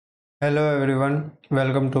Hello everyone,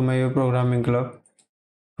 welcome to my programming club.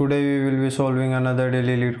 Today we will be solving another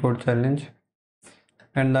daily Leetcode challenge,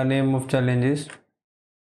 and the name of challenge is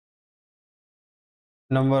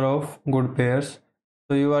number of good pairs.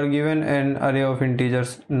 So you are given an array of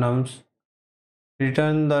integers nums.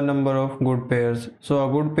 Return the number of good pairs. So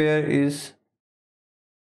a good pair is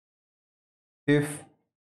if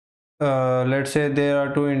let's say there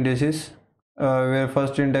are two indices where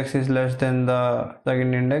first index is less than the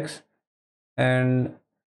second index and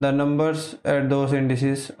the numbers at those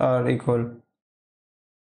indices are equal.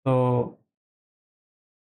 So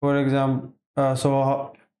for example,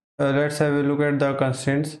 let's have a look at the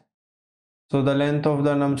constraints. So the length of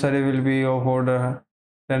the nums array will be of order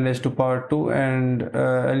 10 raised to power 2, and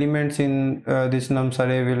elements in this nums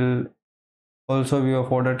array will also be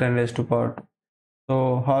of order 10 raised to power 2.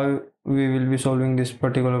 So how we will be solving this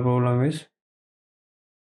particular problem is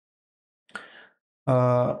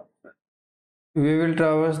uh, we will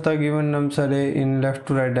traverse the given nums array in left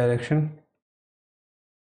to right direction.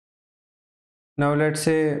 Now let's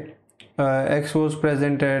say x was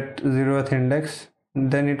present at 0th index,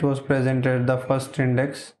 then it was present at the first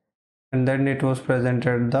index, and then it was present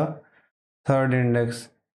at the third index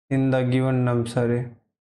in the given nums array.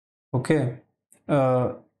 Okay.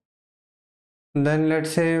 Uh, then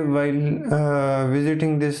let's say while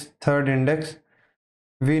visiting this third index,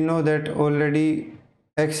 we know that already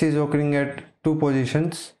x is occurring at two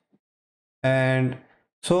positions, and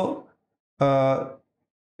so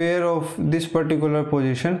pair of this particular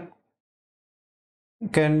position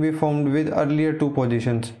can be formed with earlier two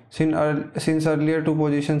positions. Since earlier two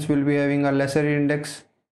positions will be having a lesser index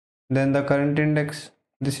than the current index,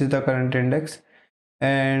 this is the current index,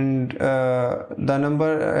 and the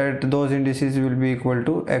number at those indices will be equal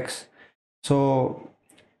to x. So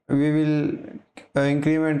we will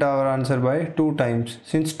increment our answer by 2 times.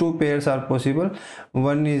 Since two pairs are possible,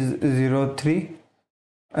 one is 0 3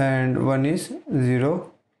 and one is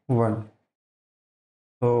 0 1.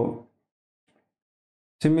 So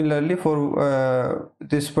similarly for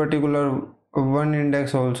this particular one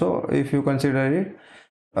index also, if you consider it,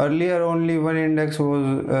 earlier only one index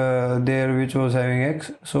was there which was having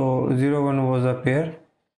x, so 0 1 was a pair,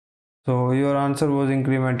 so your answer was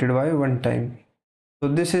incremented by one time. So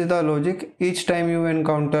this is the logic. Each time you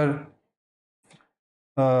encounter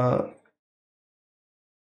uh,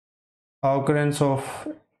 occurrence of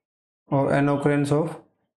or an occurrence of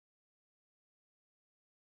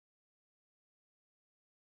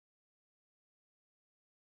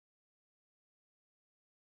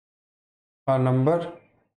a number,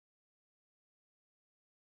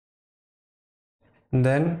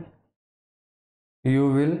 then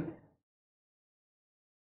you will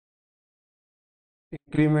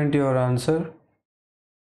increment your answer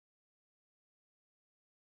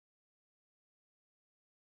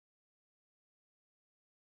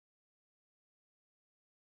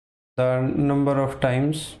the number of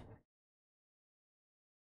times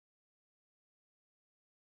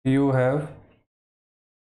you have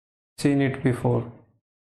seen it before.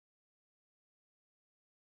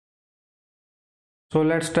 So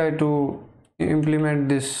let's try to implement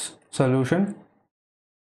this solution.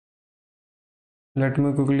 Let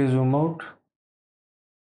me quickly zoom out.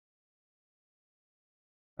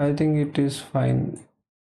 I think it is fine.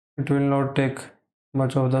 It will not take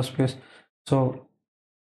much of the space. So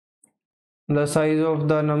the size of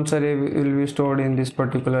the nums array will be stored in this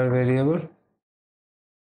particular variable,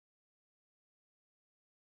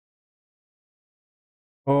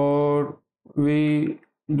 or we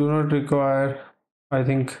do not require, I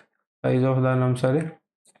think, size of the nums array.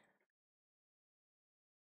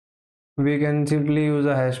 We can simply use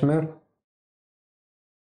a hash map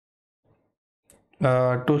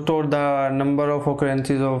to store the number of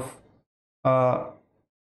occurrences of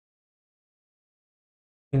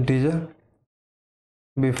integer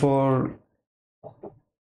before,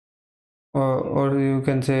 or you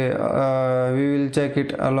can say we will check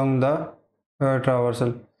it along the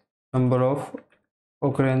traversal number of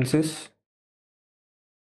occurrences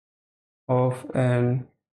of an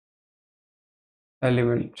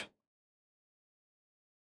element.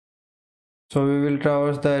 So we will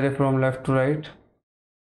traverse the array from left to right,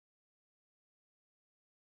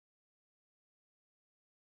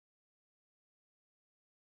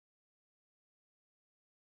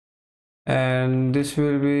 and this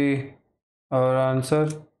will be our answer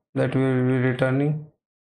that we will be returning.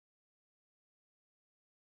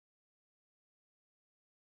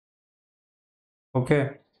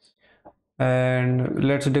 Okay, and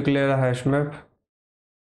let's declare a hash map.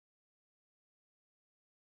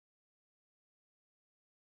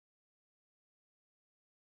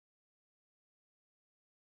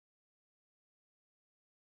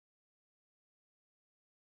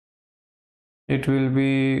 it will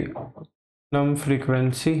be num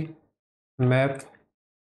frequency map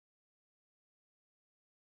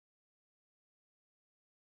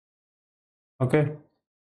okay,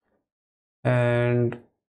 and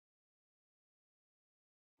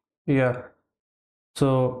yeah,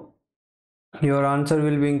 so your answer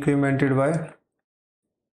will be incremented by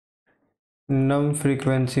num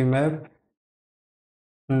frequency map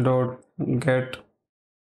dot get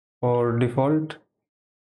for default.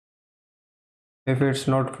 If it's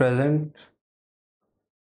not present,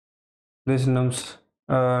 this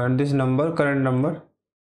this number current number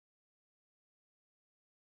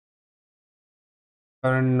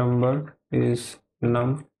is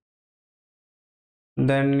num,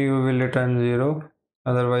 then you will return 0,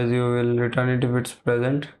 otherwise you will return it if it's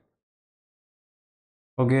present.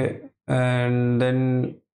 Okay, and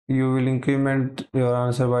then you will increment your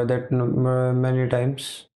answer by that number many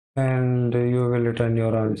times, and you will return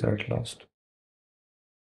your answer at last.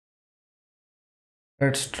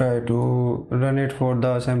 Let's try to run it for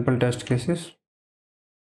the sample test cases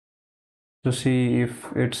to see if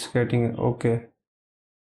it's getting okay.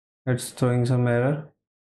 It's throwing some error.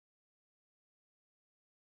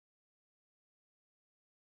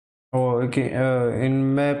 Oh, okay.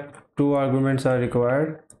 In map, 2 arguments are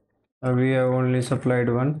required. We have only supplied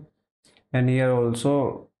 1, and here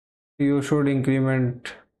also you should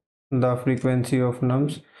increment the frequency of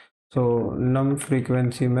nums. So num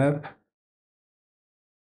frequency map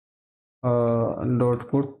dot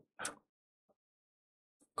put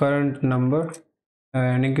current number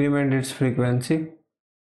and increment its frequency.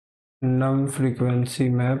 Num frequency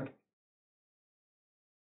map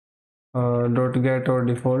dot get or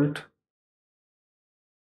default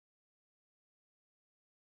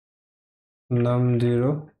num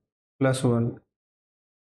 0 plus 1.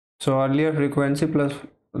 So earlier frequency plus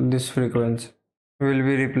this frequency will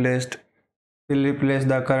be replaced, will replace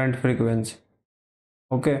the current frequency.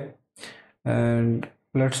 Okay, and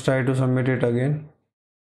let's try to submit it again.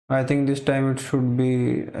 I think this time it should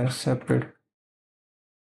be accepted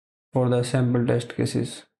for the sample test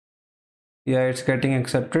cases. Yeah, it's getting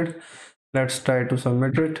accepted. Let's try to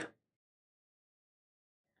submit it.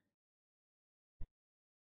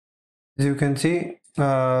 As you can see,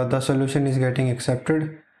 the solution is getting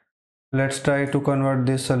accepted. Let's try to convert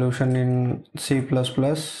this solution in C++.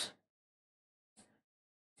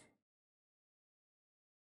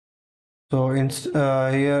 So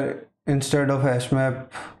here instead of hash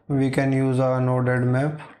map, we can use a noded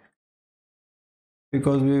map,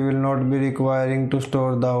 because we will not be requiring to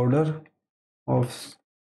store the order of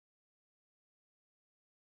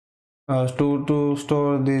to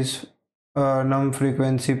store these num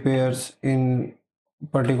frequency pairs in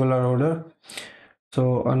particular order.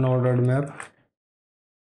 So unordered map,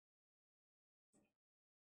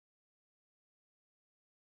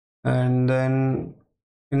 and then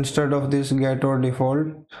instead of this get or default,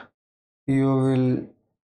 you will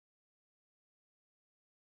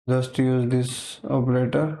just use this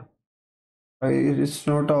operator. It's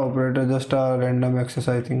not a operator, just a random access,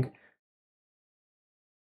 I think.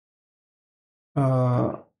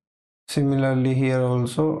 Similarly here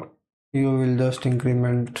also you will just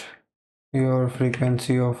increment your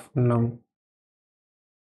frequency of num,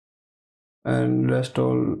 and rest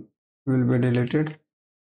all will be deleted.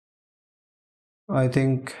 I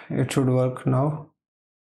think it should work now.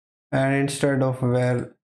 And instead of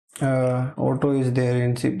where auto is there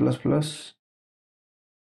in C++,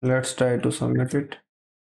 let's try to submit it.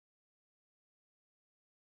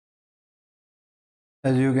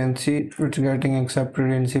 As you can see, it's getting accepted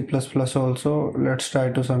in C++ also. Let's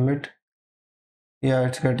try to submit. Yeah,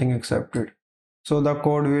 it's getting accepted. So the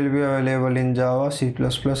code will be available in Java, C++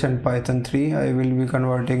 and Python 3. I will be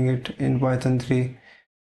converting it in Python 3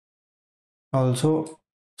 also.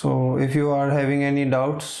 So if you are having any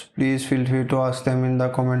doubts, please feel free to ask them in the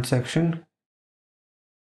comment section.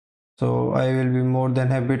 So I will be more than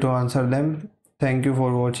happy to answer them. Thank you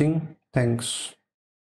for watching. Thanks.